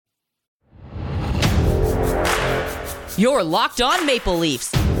You're Locked On Maple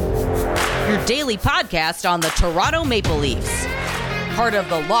Leafs, your daily podcast on the Toronto Maple Leafs. Part of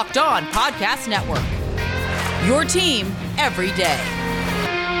the Locked On Podcast Network, your team every day.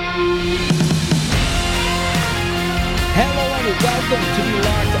 Hello and welcome to the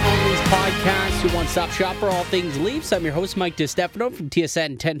Locked On Leafs podcast, your one-stop shop for all things Leafs. I'm your host, Mike DiStefano from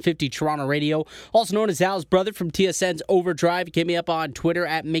TSN 1050 Toronto Radio, also known as Al's brother from TSN's Overdrive. Hit me up on Twitter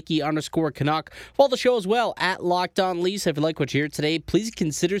at Mickey_Canuck. Follow the show as well at Locked On Leafs. If you like what you hear today, please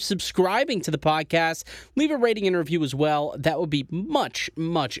consider subscribing to the podcast. Leave a rating and review as well. That would be much,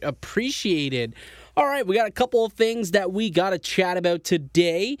 much appreciated. All right, we got a couple of things that we got to chat about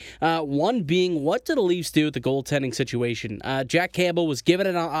today. One being, what do the Leafs do with the goaltending situation? Jack Campbell was given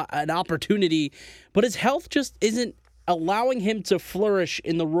an opportunity, but his health just isn't allowing him to flourish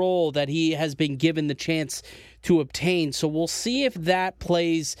in the role that he has been given the chance to obtain. So we'll see if that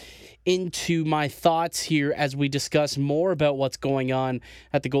plays into my thoughts here as we discuss more about what's going on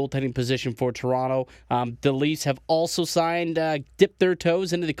at the goaltending position for Toronto. The Leafs have also dipped their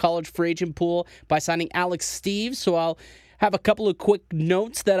toes into the college free agent pool by signing Alex Steeves. So I'll have a couple of quick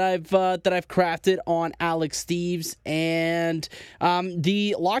notes that I've crafted on Alex Steeves. And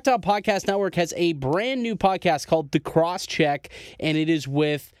the Locked On Podcast Network has a brand new podcast called The Crosscheck, and it is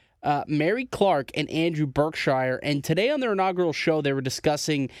with Mary Clark and Andrew Berkshire. And today on their inaugural show, they were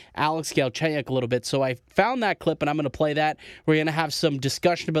discussing Alex Galchenyuk a little bit. So I found that clip, and I'm going to play that. We're going to have some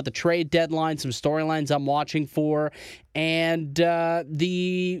discussion about the trade deadline, some storylines I'm watching for, and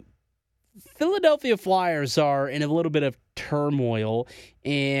the Philadelphia Flyers are in a little bit of turmoil,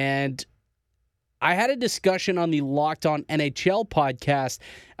 and I had a discussion on the Locked On NHL podcast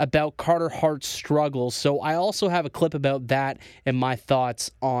about Carter Hart's struggles, so I also have a clip about that and my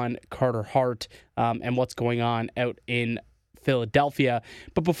thoughts on Carter Hart and what's going on out in Philadelphia.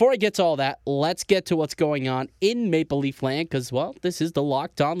 But before I get to all that, let's get to what's going on in Maple Leaf Land, because, well, this is the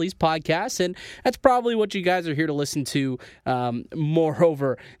Locked On Leafs podcast, and that's probably what you guys are here to listen to more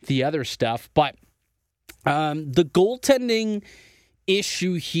over the other stuff. But the goaltending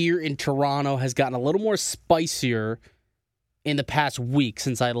issue here in Toronto has gotten a little more spicier in the past week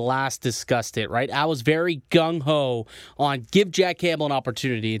since I last discussed it, right? I was very gung-ho on give Jack Campbell an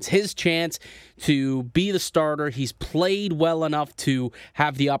opportunity. It's his chance to be the starter. He's played well enough to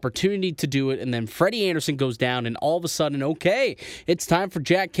have the opportunity to do it, and then Freddie Andersen goes down, and all of a sudden, okay, it's time for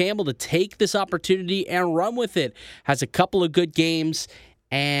Jack Campbell to take this opportunity and run with it. Has a couple of good games,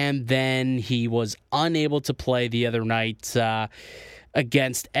 and then he was unable to play the other night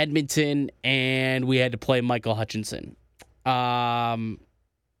against Edmonton, and we had to play Michael Hutchinson. That's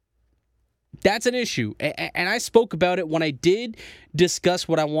an issue, and I spoke about it when I did discuss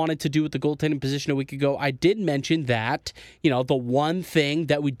what I wanted to do with the goaltending position a week ago. I did mention that, the one thing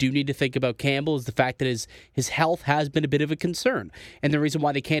that we do need to think about Campbell is the fact that his health has been a bit of a concern, and the reason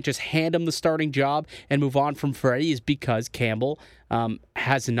why they can't just hand him the starting job and move on from Freddie is because Campbell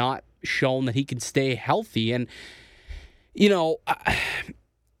has not shown that he can stay healthy, and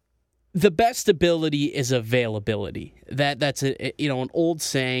the best ability is availability. That's an old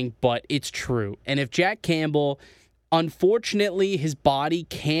saying, but it's true. And if Jack Campbell, unfortunately, his body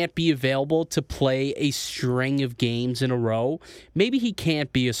can't be available to play a string of games in a row, maybe he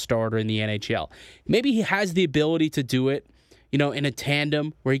can't be a starter in the NHL. Maybe he has the ability to do it, in a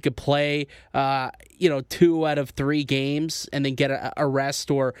tandem where he could play, 2 out of 3 games and then get a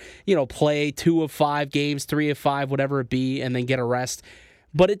rest, or, play 2 of 5 games, 3 of 5, whatever it be, and then get a rest.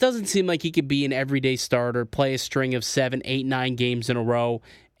 But it doesn't seem like he could be an everyday starter, play a string of 7, 8, 9 games in a row,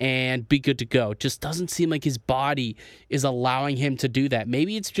 and be good to go. It just doesn't seem like his body is allowing him to do that.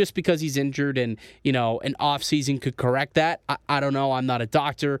 Maybe it's just because he's injured and, an offseason could correct that. I don't know. I'm not a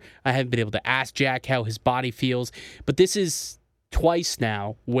doctor. I haven't been able to ask Jack how his body feels. But this is twice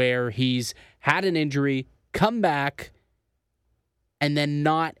now where he's had an injury, come back, and then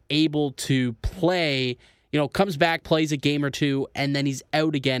not able to play. Comes back, plays a game or two, and then he's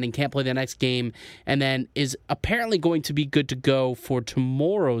out again and can't play the next game, and then is apparently going to be good to go for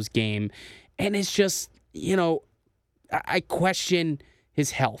tomorrow's game. And it's just, I question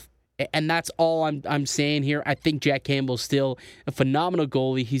his health. And that's all I'm saying here. I think Jack Campbell's still a phenomenal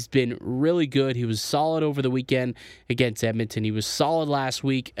goalie. He's been really good. He was solid over the weekend against Edmonton. He was solid last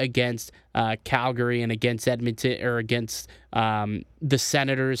week against Calgary and against Edmonton, or against the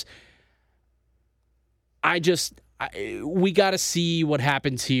Senators. We got to see what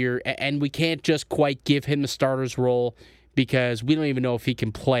happens here, and we can't just quite give him the starter's role because we don't even know if he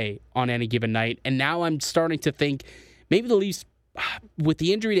can play on any given night. And now I'm starting to think maybe the Leafs, with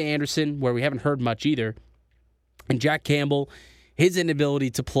the injury to Andersen, where we haven't heard much either, and Jack Campbell, his inability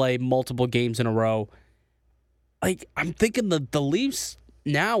to play multiple games in a row, like, I'm thinking the Leafs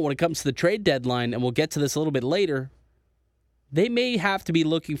now, when it comes to the trade deadline, and we'll get to this a little bit later, they may have to be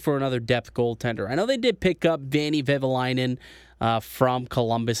looking for another depth goaltender. I know they did pick up Vanni Vehviläinen from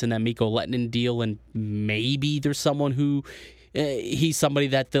Columbus in that Mikko Lehtonen deal, and maybe there's someone who he's somebody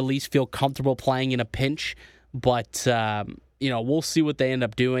that the Leafs feel comfortable playing in a pinch. But we'll see what they end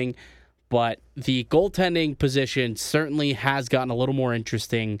up doing. But the goaltending position certainly has gotten a little more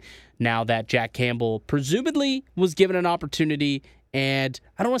interesting now that Jack Campbell presumably was given an opportunity. And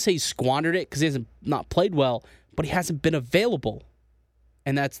I don't want to say he squandered it because he hasn't not played well, but he hasn't been available.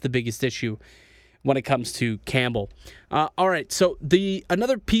 And that's the biggest issue when it comes to Campbell. All right, so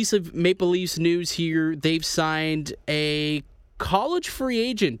another piece of Maple Leafs news here, they've signed a college free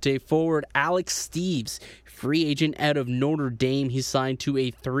agent, a forward, Alex Steeves, free agent out of Notre Dame. He's signed to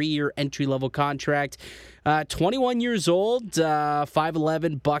a 3-year entry-level contract. 21 years old,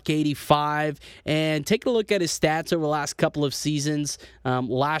 5'11", $185, and take a look at his stats over the last couple of seasons.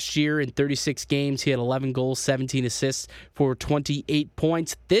 Last year in 36 games, he had 11 goals, 17 assists for 28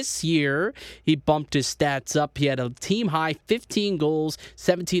 points. This year, he bumped his stats up. He had a team-high 15 goals,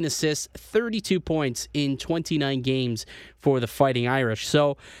 17 assists, 32 points in 29 games for the Fighting Irish.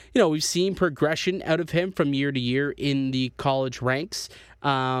 So, we've seen progression out of him from year to year in the college ranks.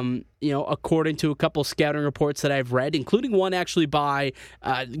 According to a couple scouting reports that I've read, including one actually by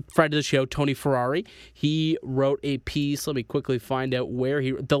friend of the show, Tony Ferrari. He wrote a piece. Let me quickly find out where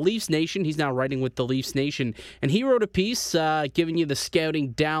the Leafs Nation. He's now writing with the Leafs Nation, and he wrote a piece giving you the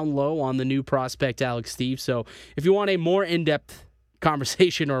scouting down low on the new prospect, Alex Steeves. So if you want a more in-depth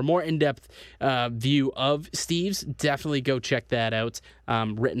conversation or a more in-depth view of Steeves, definitely go check that out.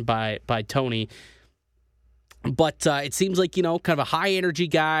 Written by Tony. But it seems like, kind of a high-energy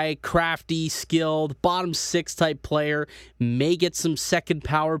guy, crafty, skilled, bottom six type player, may get some second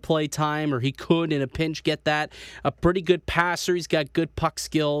power play time, or he could in a pinch get that. A pretty good passer. He's got good puck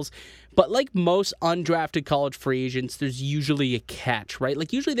skills. But like most undrafted college free agents, there's usually a catch, right?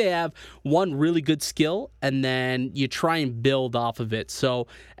 Like usually they have one really good skill, and then you try and build off of it. So,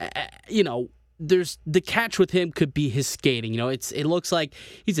 there's the catch with him could be his skating. It looks like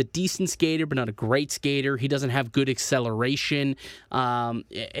he's a decent skater, but not a great skater. He doesn't have good acceleration.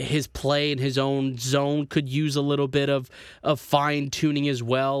 His play in his own zone could use a little bit of fine tuning as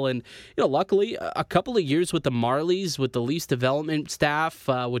well. And luckily, a couple of years with the Marlies, with the Leafs development staff,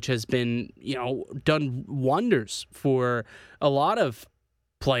 which has been done wonders for a lot of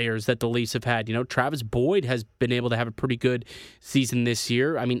players that the Leafs have had. Travis Boyd has been able to have a pretty good season this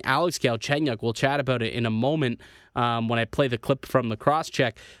year. I mean, Alex Galchenyuk, we'll chat about it in a moment when I play the clip from the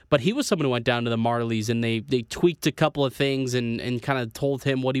cross-check, but he was someone who went down to the Marlies, and they tweaked a couple of things and kind of told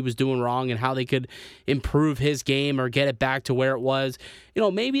him what he was doing wrong and how they could improve his game or get it back to where it was.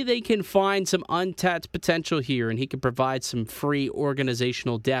 Maybe they can find some untapped potential here, and he can provide some free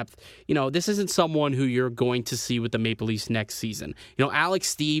organizational depth. This isn't someone who you're going to see with the Maple Leafs next season.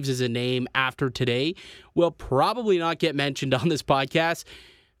 Alex Steeves is a name after today will probably not get mentioned on this podcast,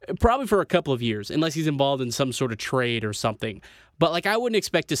 probably for a couple of years, unless he's involved in some sort of trade or something. But I wouldn't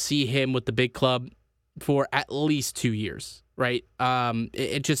expect to see him with the big club for at least 2 years, right?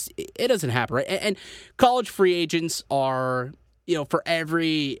 It doesn't happen, right? And college free agents are, for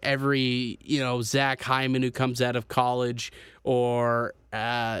every Zach Hyman who comes out of college, or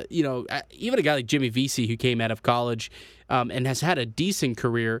even a guy like Jimmy Vesey who came out of college and has had a decent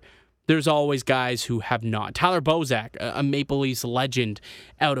career. There's always guys who have not. Tyler Bozak, a Maple Leafs legend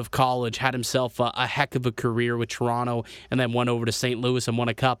out of college, had himself a heck of a career with Toronto and then went over to St. Louis and won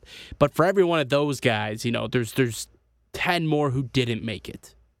a cup. But for every one of those guys, there's 10 more who didn't make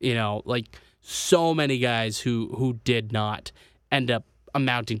it. So many guys who did not end up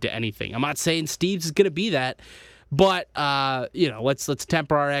amounting to anything. I'm not saying Steeves is going to be that, but let's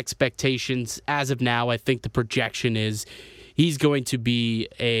temper our expectations. As of now, I think the projection is he's going to be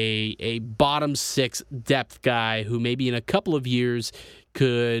a bottom six depth guy who maybe in a couple of years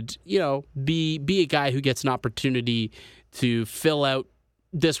could, be a guy who gets an opportunity to fill out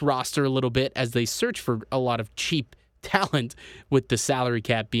this roster a little bit as they search for a lot of cheap talent with the salary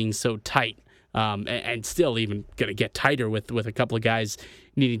cap being so tight. And still even going to get tighter with a couple of guys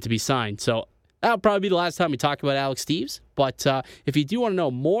needing to be signed. So that'll probably be the last time we talk about Alex Steeves. But if you do want to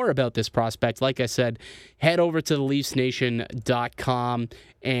know more about this prospect, like I said, head over to theleafsnation.com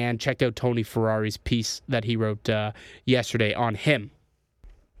and check out Tony Ferrari's piece that he wrote yesterday on him.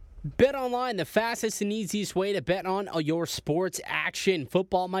 BetOnline, the fastest and easiest way to bet on your sports action.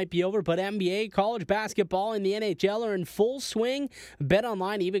 Football might be over, but NBA, college basketball, and the NHL are in full swing.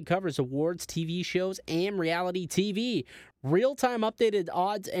 BetOnline even covers awards, TV shows, and reality TV. Real-time updated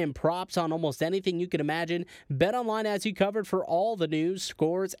odds and props on almost anything you can imagine. BetOnline has you covered for all the news,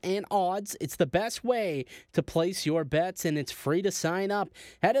 scores, and odds. It's the best way to place your bets, and it's free to sign up.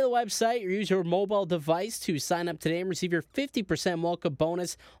 Head to the website or use your mobile device to sign up today and receive your 50% welcome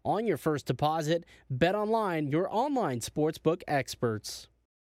bonus on your first deposit. BetOnline, your online sportsbook experts.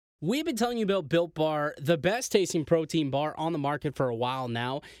 We've been telling you about Built Bar, the best tasting protein bar on the market for a while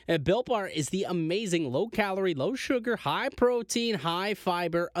now. And Built Bar is the amazing low-calorie, low-sugar, high-protein,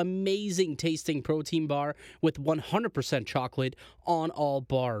 high-fiber, amazing tasting protein bar with 100% chocolate on all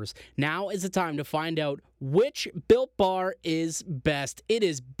bars. Now is the time to find out which Built Bar is best. It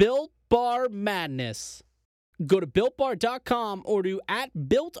is Built Bar Madness. Go to BuiltBar.com or to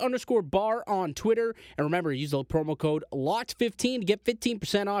 @Built_bar on Twitter. And remember, use the promo code LOCKED15 to get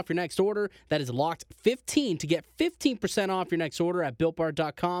 15% off your next order. That is LOCKED15 to get 15% off your next order at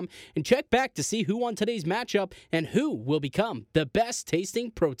BuiltBar.com. And check back to see who won today's matchup and who will become the best tasting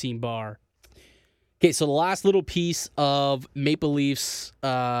protein bar. Okay, so the last little piece of Maple Leafs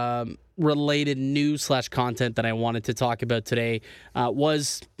related news/content that I wanted to talk about today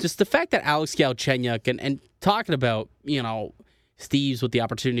was just the fact that Alex Galchenyuk and talking about, Steve's with the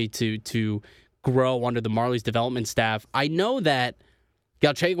opportunity to grow under the Marlies development staff. I know that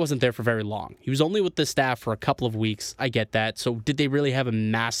Galchenyuk wasn't there for very long. He was only with the staff for a couple of weeks. I get that. So did they really have a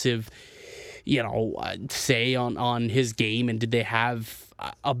massive, say on his game? And did they have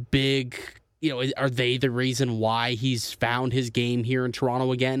a big... are they the reason why he's found his game here in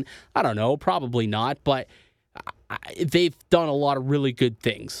Toronto again? I don't know. Probably not. But they've done a lot of really good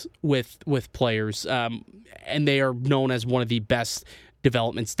things with players, and they are known as one of the best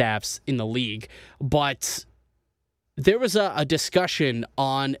development staffs in the league. But there was a discussion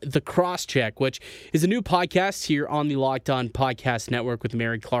on The Crosscheck, which is a new podcast here on the Locked On Podcast Network with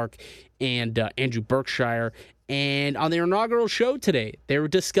Mary Clark and Andrew Berkshire. And on their inaugural show today, they were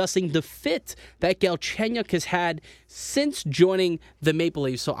discussing the fit that Galchenyuk has had since joining the Maple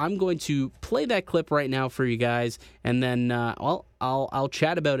Leafs. So I'm going to play that clip right now for you guys, and then I'll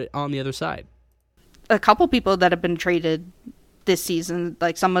chat about it on the other side. A couple people that have been traded this season,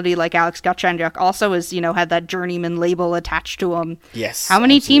 like somebody like Alex Galchenyuk, also has had that journeyman label attached to him. Yes. How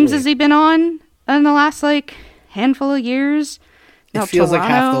many teams has he been on in the last handful of years? It feels Toronto, like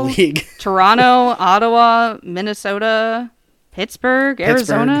half the league. Toronto, Ottawa, Minnesota, Pittsburgh,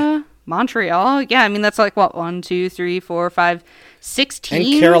 Arizona, Montreal. Yeah, I mean, that's 1, 2, 3, 4, 5, 6 teams.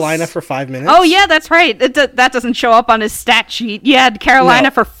 And Carolina for 5 minutes. Oh, yeah, that's right. That doesn't show up on his stat sheet. Yeah,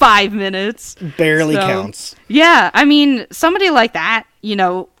 Carolina for 5 minutes. Barely counts. Yeah, I mean, somebody like that,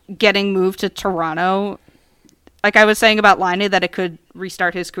 getting moved to Toronto, like I was saying about Laine, that it could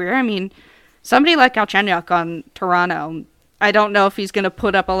restart his career. I mean, somebody like Galchenyuk on Toronto, I don't know if he's going to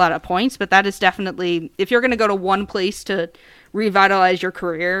put up a lot of points, but that is definitely, if you're going to go to one place to revitalize your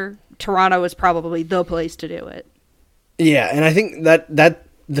career, Toronto is probably the place to do it. Yeah, and I think that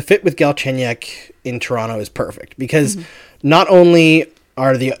the fit with Galchenyuk in Toronto is perfect because not only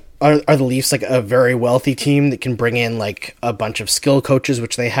are the Leafs a very wealthy team that can bring in a bunch of skill coaches,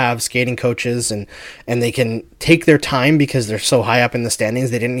 which they have, skating coaches, and they can take their time because they're so high up in the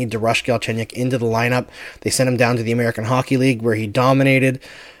standings. They didn't need to rush Galchenyuk into the lineup. They sent him down to the American Hockey League where he dominated.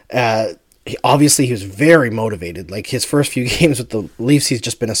 Obviously, he was very motivated. His first few games with the Leafs, he's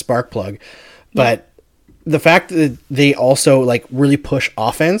just been a spark plug. But the fact that they also really push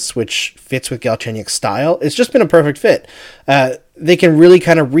offense, which fits with Galchenyuk's style, it's just been a perfect fit. They can really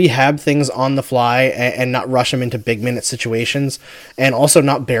kind of rehab things on the fly and not rush him into big minute situations, and also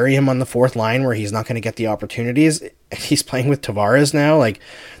not bury him on the fourth line where he's not going to get the opportunities. He's playing with Tavares now.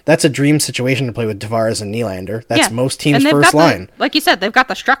 That's a dream situation to play with Tavares and Nylander. That's most teams' first line. Like you said, they've got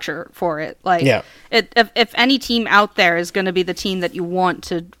the structure for it. If any team out there is going to be the team that you want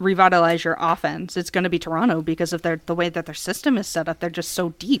to revitalize your offense, it's going to be Toronto because of the way that their system is set up. They're just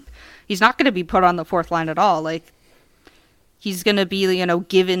so deep. He's not going to be put on the fourth line at all. He's going to be,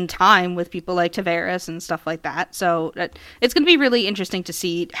 given time with people like Tavares and stuff like that. So it's going to be really interesting to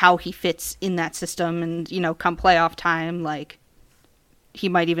see how he fits in that system. And, come playoff time, he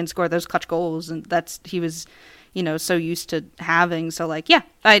might even score those clutch goals. And he was, so used to having. So,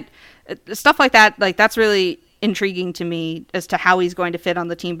 stuff like that, that's really intriguing to me as to how he's going to fit on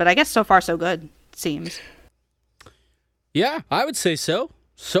the team. But I guess so far so good, it seems. Yeah, I would say so.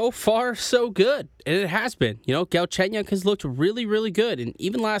 So far, so good. And it has been. Galchenyuk has looked really, really good. And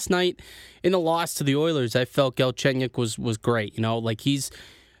even last night in the loss to the Oilers, I felt Galchenyuk was great. He's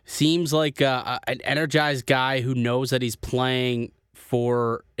seems like an energized guy who knows that he's playing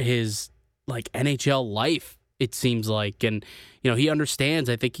for his NHL life it seems like. And, he understands.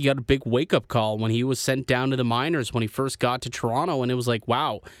 I think he got a big wake-up call when he was sent down to the minors when he first got to Toronto, and it was like,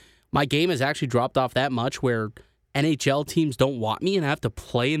 wow, my game has actually dropped off that much where NHL teams don't want me and I have to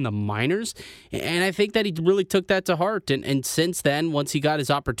play in the minors. And I think that he really took that to heart. And since then, once he got his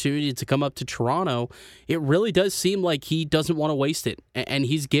opportunity to come up to Toronto, it really does seem like he doesn't want to waste it. And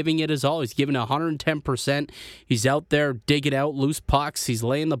he's giving it his all. He's giving 110%. He's out there digging out loose pucks. He's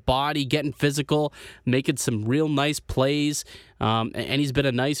laying the body, getting physical, making some real nice plays. And he's been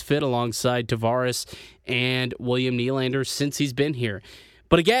a nice fit alongside Tavares and William Nylander since he's been here.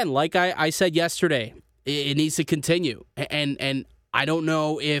 But again, like I said yesterday, it needs to continue, and I don't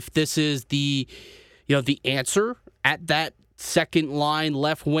know if this is the answer at that second line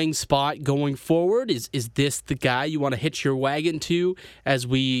left wing spot going forward. Is this the guy you want to hitch your wagon to as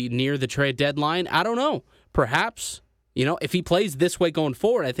we near the trade deadline? I don't know. Perhaps, if he plays this way going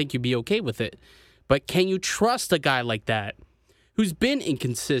forward, I think you'd be okay with it. But can you trust a guy like that who's been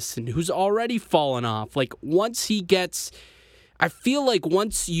inconsistent, who's already fallen off? Like I feel like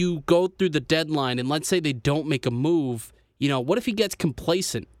once you go through the deadline and let's say they don't make a move, what if he gets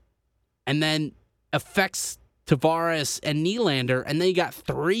complacent and then affects Tavares and Nylander and then you got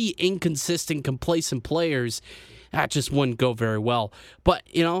 3 inconsistent, complacent players? That just wouldn't go very well. But,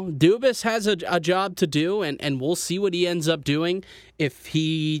 Dubas has a job to do, and we'll see what he ends up doing. If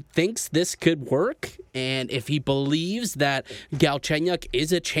he thinks this could work, and if he believes that Galchenyuk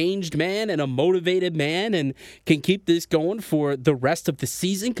is a changed man and a motivated man and can keep this going for the rest of the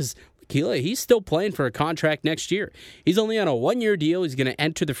season, because he's still playing for a contract next year. He's only on a 1-year deal. He's going to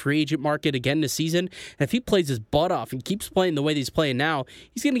enter the free agent market again this season. And if he plays his butt off and keeps playing the way that he's playing now,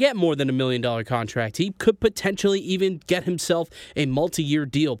 he's going to get more than $1 million contract. He could potentially even get himself a multi-year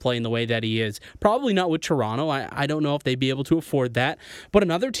deal playing the way that he is. Probably not with Toronto. I don't know if they'd be able to afford that. But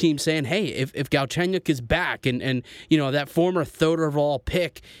another team saying, hey, if Galchenyuk is back and that former third overall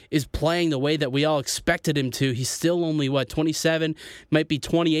pick is playing the way that we all expected him to, he's still only, 27, might be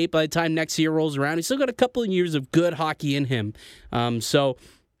 28 by the time next year rolls around. He's still got a couple of years of good hockey in him. So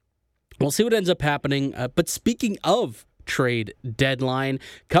we'll see what ends up happening. But speaking of trade deadline,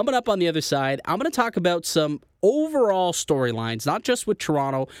 coming up on the other side, I'm going to talk about some overall storylines, not just with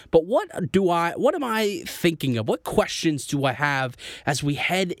Toronto, but what am I thinking of? What questions do I have as we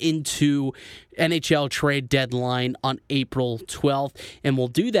head into NHL trade deadline on April 12th? And we'll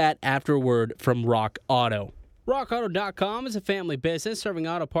do that after a word from Rock Auto. RockAuto.com is a family business serving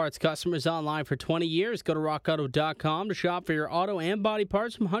auto parts customers online for 20 years. Go to RockAuto.com to shop for your auto and body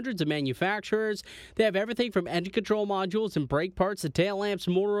parts from hundreds of manufacturers. They have everything from engine control modules and brake parts to tail lamps,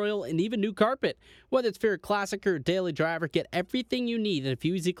 motor oil, and even new carpet. Whether it's for your classic or daily driver, get everything you need in a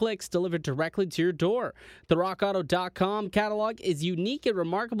few easy clicks delivered directly to your door. The RockAuto.com catalog is unique and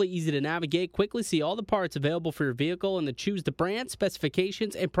remarkably easy to navigate. Quickly see all the parts available for your vehicle and then choose the brand,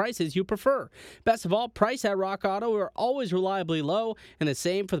 specifications, and prices you prefer. Best of all, price at Rock Auto are always reliably low, and the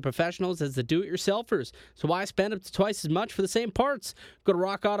same for the professionals as the do-it-yourselfers. So why spend up to twice as much for the same parts? Go to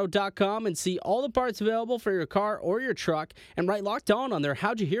rockauto.com and see all the parts available for your car or your truck, and write Locked On their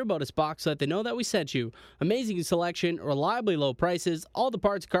How'd You Hear About Us box so that they know that we sent you. Amazing selection, reliably low prices, all the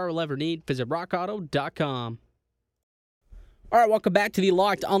parts a car will ever need. Visit rockauto.com. All right, welcome back to the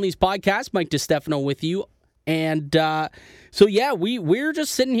Locked On Leafs podcast. Mike DiStefano with you. And we're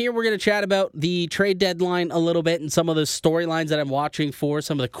just sitting here. We're going to chat about the trade deadline a little bit and some of the storylines that I'm watching for,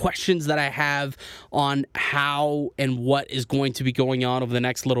 some of the questions that I have on how and what is going to be going on over the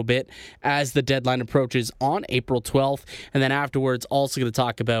next little bit as the deadline approaches on April 12th. And then afterwards, also going to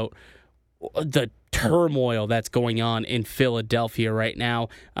talk about the turmoil that's going on in Philadelphia right now.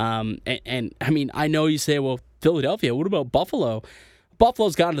 And I mean, I know you say, well, Philadelphia, what about Buffalo?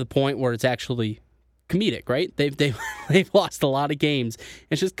 Buffalo's gotten to the point where it's actually comedic, right? They've lost a lot of games.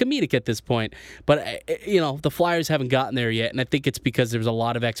 It's just comedic at this point. But the Flyers haven't gotten there yet, and I think it's because there was a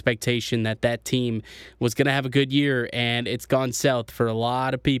lot of expectation that team was going to have a good year, and it's gone south for a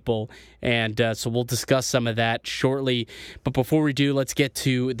lot of people. And so we'll discuss some of that shortly. But before we do, let's get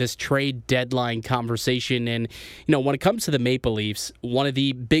to this trade deadline conversation. And when it comes to the Maple Leafs, one of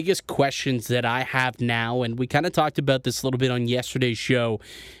the biggest questions that I have now, and we kind of talked about this a little bit on yesterday's show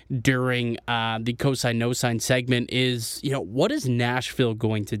during the Cosign No Sign segment, is what is Nashville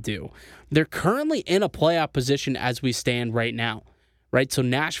going to do? They're currently in a playoff position as we stand right now, right? So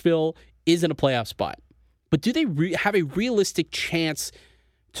Nashville is in a playoff spot, but do they have a realistic chance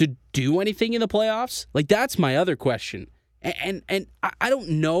to do anything in the playoffs? Like, that's my other question. And I don't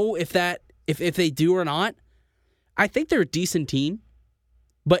know if they do or not. I think they're a decent team.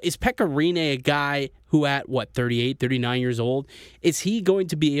 But is Pekka Rinne a guy who at, 38, 39 years old, is he going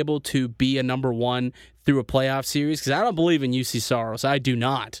to be able to be a number one through a playoff series, because I don't believe in UC Saros. I do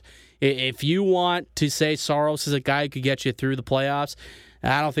not. If you want to say Saros is a guy who could get you through the playoffs,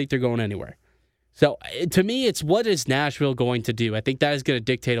 I don't think they're going anywhere. So to me, it's what is Nashville going to do? I think that is going to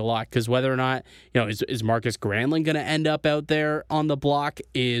dictate a lot, because whether or not, is Marcus Granlund going to end up out there on the block?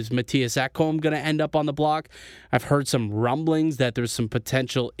 Is Mattias Ekholm going to end up on the block? I've heard some rumblings that there's some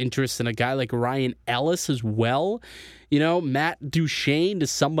potential interest in a guy like Ryan Ellis as well. Matt Duchene,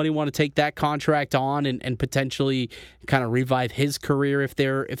 does somebody want to take that contract on and potentially kind of revive his career if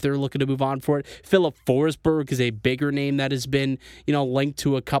they're looking to move on for it? Philip Forsberg is a bigger name that has been, linked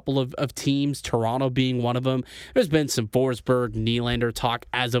to a couple of teams, Toronto being one of them. There's been some Forsberg, Nylander talk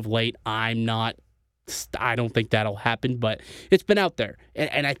as of late. I don't think that'll happen, but it's been out there.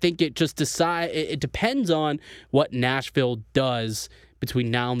 And I think it depends on what Nashville does between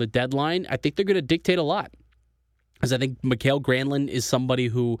now and the deadline. I think they're going to dictate a lot. Because I think Mikael Granlund is somebody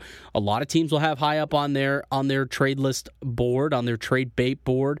who a lot of teams will have high up on their trade list board, on their trade bait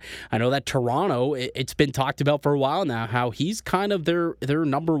board. I know that Toronto, it's been talked about for a while now, how he's kind of their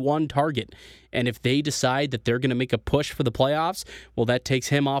number one target. And if they decide that they're going to make a push for the playoffs, well, that takes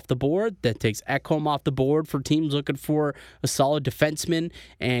him off the board. That takes Ekholm off the board for teams looking for a solid defenseman,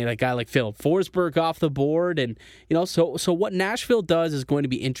 and a guy like Philip Forsberg off the board. And so what Nashville does is going to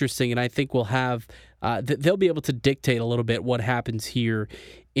be interesting, and I think we'll have they'll be able to dictate a little bit what happens here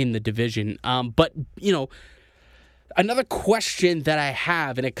in the division. But another question that I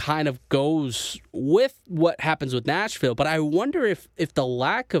have, and it kind of goes with what happens with Nashville, but I wonder if the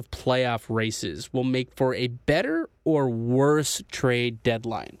lack of playoff races will make for a better or worse trade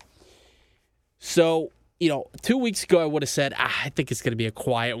deadline. So, 2 weeks ago I would have said, I think it's going to be a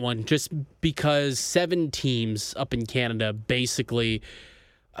quiet one, just because 7 teams up in Canada basically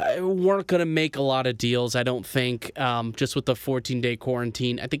weren't going to make a lot of deals, I don't think, just with the 14-day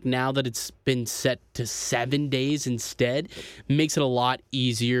quarantine. I think now that it's been set to 7 days instead, makes it a lot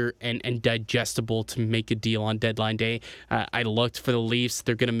easier and digestible to make a deal on deadline day. I looked for the Leafs.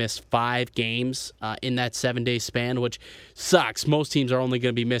 They're going to miss 5 games in that 7-day span, which sucks. Most teams are only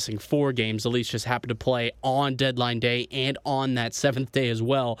going to be missing 4 games. The Leafs just happen to play on deadline day and on that 7th day as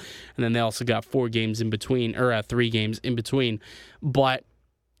well. And then they also got 4 games in between, or 3 games in between. But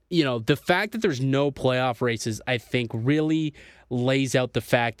the fact that there's no playoff races, I think, really lays out the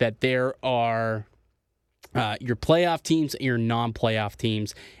fact that there are your playoff teams and your non-playoff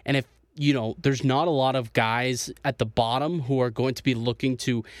teams. And if, there's not a lot of guys at the bottom who are going to be looking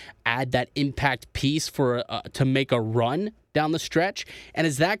to add that impact piece to make a run down the stretch. And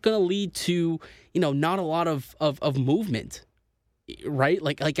is that going to lead to, not a lot of movement? Right?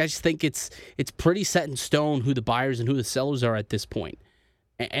 Like I just think it's pretty set in stone who the buyers and who the sellers are at this point.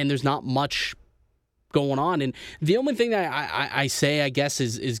 And there's not much going on. And the only thing that I say, I guess,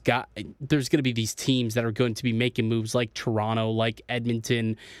 is there's going to be these teams that are going to be making moves like Toronto, like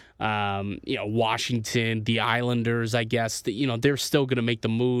Edmonton, Washington, the Islanders, I guess. They're still going to make the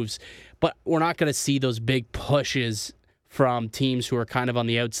moves. But we're not going to see those big pushes from teams who are kind of on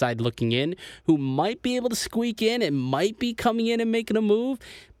the outside looking in, who might be able to squeak in and might be coming in and making a move.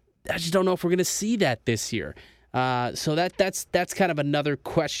 I just don't know if we're going to see that this year. So that's kind of another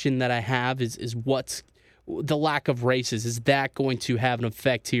question that I have is what's the lack of races? Is that going to have an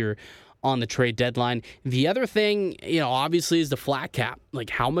effect here on the trade deadline? The other thing, obviously is the flat cap. Like,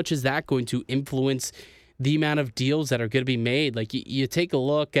 how much is that going to influence the amount of deals that are going to be made? Like, you take a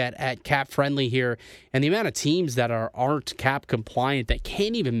look at Cap Friendly here and the amount of teams that aren't cap compliant, that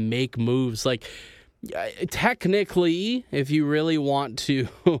can't even make moves. Like, technically, if you really want to,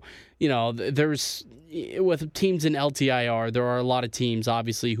 there's, with teams in LTIR, there are a lot of teams,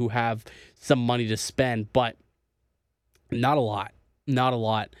 obviously, who have some money to spend, but not a lot. Not a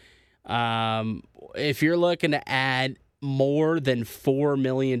lot. If you're looking to add more than $4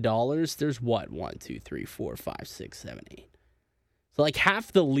 million, there's what? 1, 2, 3, 4, 5, 6, 7, 8. So like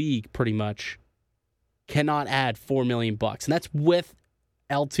half the league pretty much cannot add $4 million, and that's with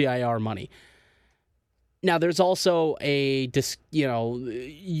LTIR money. Now, there's also there's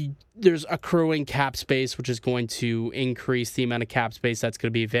accruing cap space, which is going to increase the amount of cap space that's going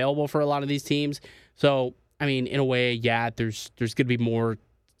to be available for a lot of these teams. So, I mean, in a way, yeah, there's going to be more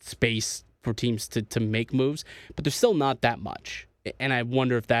space for teams to make moves, but there's still not that much. And I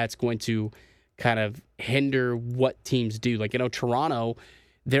wonder if that's going to kind of hinder what teams do. Like, Toronto,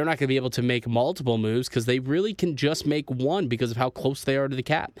 they're not going to be able to make multiple moves because they really can just make one because of how close they are to the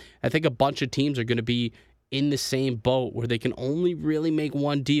cap. I think a bunch of teams are going to be in the same boat where they can only really make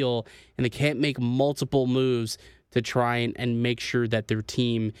one deal and they can't make multiple moves to try and make sure that their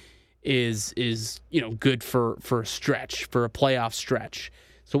team is good for a stretch, for a playoff stretch.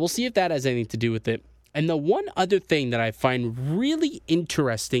 So we'll see if that has anything to do with it. And the one other thing that I find really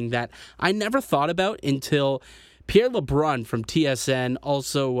interesting that I never thought about until Pierre LeBrun from TSN,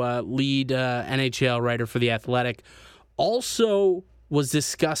 also lead NHL writer for The Athletic, also was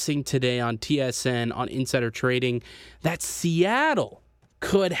discussing today on TSN on Insider Trading that Seattle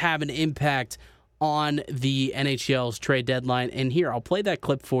could have an impact on the NHL's trade deadline. And here, I'll play that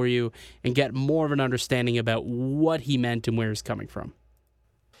clip for you and get more of an understanding about what he meant and where he's coming from.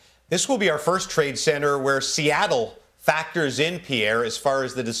 This will be our first trade center where Seattle factors in, Pierre, as far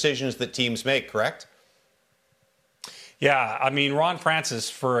as the decisions that teams make, correct? Yeah, I mean, Ron Francis,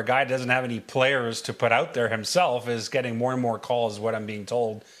 for a guy that doesn't have any players to put out there himself, is getting more and more calls, what I'm being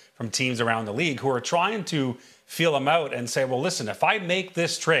told, from teams around the league who are trying to feel him out and say, well, listen, if I make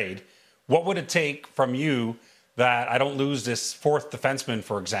this trade, what would it take from you that I don't lose this fourth defenseman,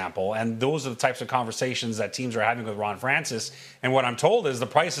 for example? And those are the types of conversations that teams are having with Ron Francis. And what I'm told is the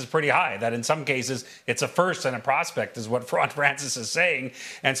price is pretty high, that in some cases it's a first and a prospect is what Ron Francis is saying.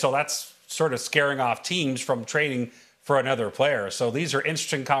 And so that's sort of scaring off teams from trading for another player. So these are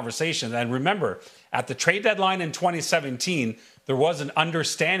interesting conversations. And remember, at the trade deadline in 2017, there was an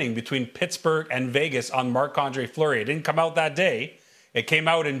understanding between Pittsburgh and Vegas on Marc-Andre Fleury. It didn't come out that day. It came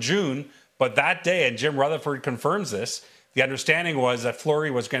out in June. But that day, and Jim Rutherford confirms this, the understanding was that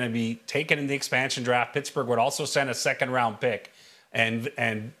Fleury was going to be taken in the expansion draft. Pittsburgh would also send a second-round pick.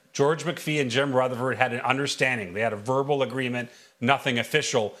 And George McPhee and Jim Rutherford had an understanding. They had a verbal agreement, nothing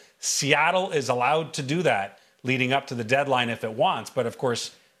official. Seattle is allowed to do that leading up to the deadline if it wants. But, of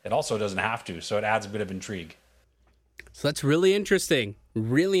course, it also doesn't have to. So it adds a bit of intrigue. So that's really interesting.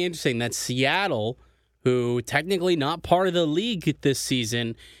 Really interesting that Seattle, who technically not part of the league this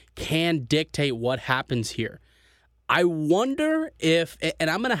season, can dictate what happens here. I wonder if, and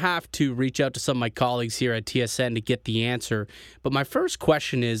I'm going to have to reach out to some of my colleagues here at TSN to get the answer, but my first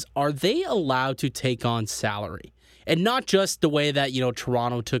question is, are they allowed to take on salary? And not just the way that,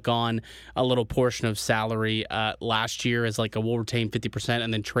 Toronto took on a little portion of salary last year as like a we'll retain 50%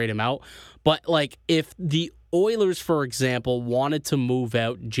 and then trade him out. But like if the Oilers, for example, wanted to move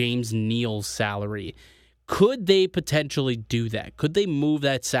out James Neal's salary, could they potentially do that? Could they move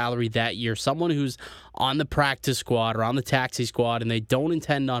that salary that year? Someone who's on the practice squad or on the taxi squad and they don't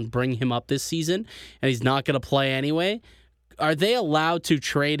intend on bringing him up this season and he's not going to play anyway, are they allowed to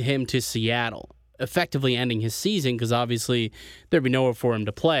trade him to Seattle, effectively ending his season because obviously there'd be nowhere for him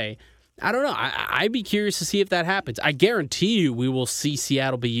to play? I don't know. I'd be curious to see if that happens. I guarantee you we will see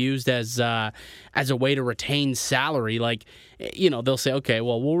Seattle be used as a way to retain salary. Like, they'll say, okay,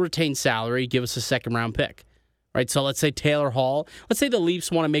 well, we'll retain salary, give us a second-round pick. Right, so let's say Taylor Hall. Let's say the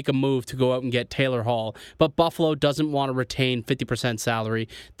Leafs want to make a move to go out and get Taylor Hall, but Buffalo doesn't want to retain 50% salary.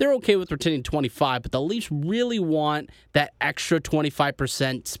 They're okay with retaining 25%, but the Leafs really want that extra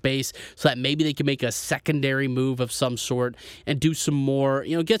 25% space so that maybe they can make a secondary move of some sort and do some more,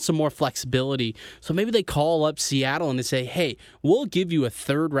 get some more flexibility. So maybe they call up Seattle and they say, hey, we'll give you a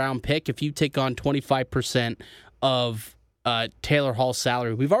third-round pick if you take on 25% of Taylor Hall's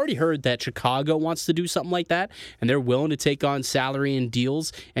salary. We've already heard that Chicago wants to do something like that, and they're willing to take on salary and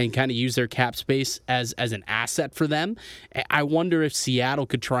deals and kind of use their cap space as an asset for them. I wonder if Seattle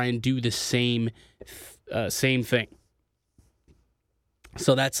could try and do the same thing.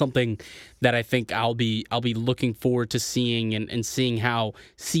 So that's something that I think I'll be looking forward to seeing and seeing how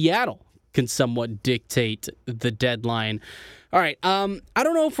Seattle can somewhat dictate the deadline. All right, I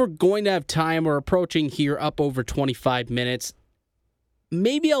don't know if we're going to have time. We're approaching here up over 25 minutes.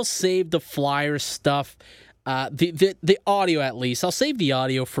 Maybe I'll save the Flyers stuff, the audio at least. I'll save the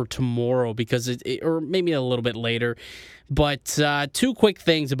audio for tomorrow because or maybe a little bit later. But two quick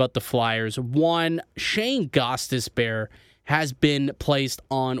things about the Flyers. One, Shane Gostisbehere has been placed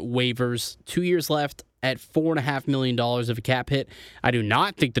on waivers. 2 years left at $4.5 million of a cap hit. I do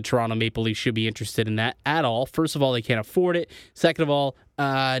not think the Toronto Maple Leafs should be interested in that at all. First of all, they can't afford it. Second of all,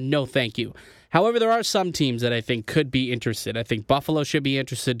 no thank you. However, there are some teams that I think could be interested. I think Buffalo should be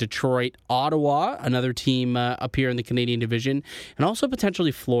interested, Detroit, Ottawa, another team up here in the Canadian division, and also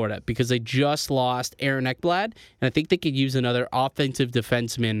potentially Florida because they just lost Aaron Ekblad, and I think they could use another offensive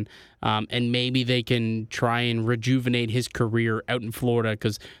defenseman, and maybe they can try and rejuvenate his career out in Florida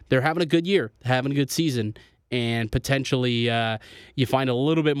because they're having a good year, having a good season, and potentially you find a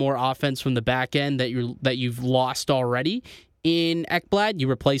little bit more offense from the back end that you've lost already. In Ekblad, you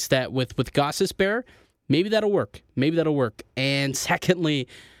replace that with Gostisbehere. Maybe that'll work. And secondly,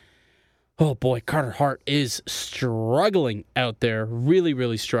 oh boy, Carter Hart is struggling out there. Really,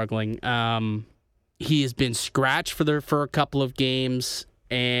 really struggling. He has been scratched for a couple of games.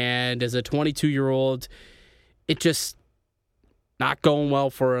 And as a 22-year-old, it just not going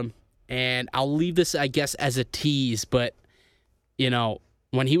well for him. and I'll leave this, I guess, as a tease, but,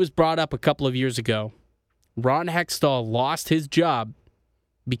 when he was brought up a couple of years ago, Ron Hextall lost his job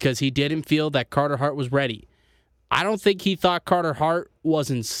because he didn't feel that Carter Hart was ready. I don't think he thought Carter Hart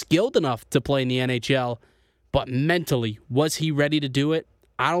wasn't skilled enough to play in the NHL, but mentally, was he ready to do it?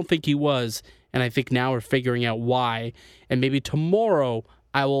 I don't think he was, and I think now we're figuring out why, and maybe tomorrow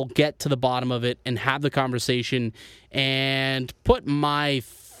I will get to the bottom of it and have the conversation and put my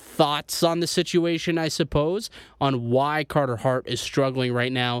thoughts on the situation, I suppose, on why Carter Hart is struggling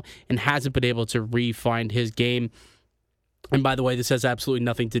right now and hasn't been able to re-find his game. And by the way, this has absolutely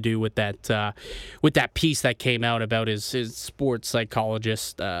nothing to do with that piece that came out about his sports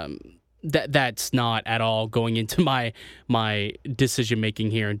psychologist. That's not at all going into my decision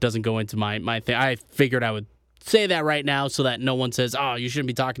making here. It doesn't go into my thing. I figured I would say that right now so that no one says, oh, you shouldn't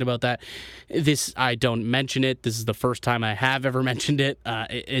be talking about that. I don't mention it. This is the first time I have ever mentioned it.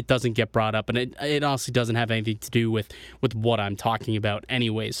 It doesn't get brought up, and it honestly doesn't have anything to do with what I'm talking about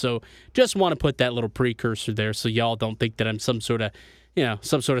anyway. So just want to put that little precursor there so y'all don't think that I'm some sort of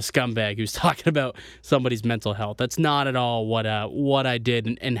scumbag who's talking about somebody's mental health. That's not at all what I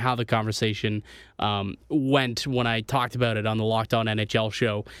did and how the conversation went when I talked about it on the Locked On NHL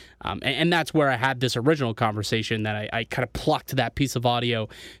show. And that's where I had this original conversation that I kind of plucked that piece of audio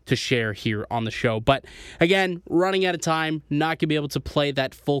to share here on the show. But again, running out of time, not going to be able to play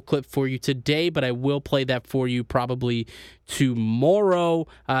that full clip for you today, but I will play that for you probably tomorrow.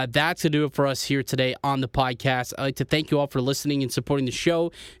 That's going to do it for us here today on the podcast. I'd like to thank you all for listening and supporting the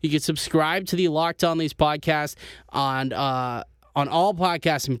show. You can subscribe to the Locked On Leafs podcast on all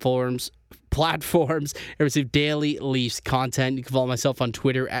podcasting platforms and receive daily Leafs content. You can follow myself on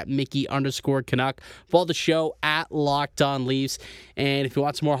Twitter at Mickey_Canuck. Follow the show at Locked On Leafs. And if you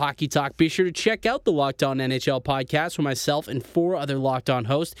want some more hockey talk, be sure to check out the Locked On NHL podcast where myself and 4 other Locked On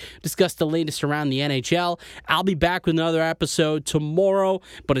hosts discuss the latest around the NHL. I'll be back with another episode tomorrow.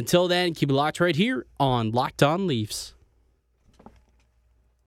 But until then, keep it locked right here on Locked On Leafs.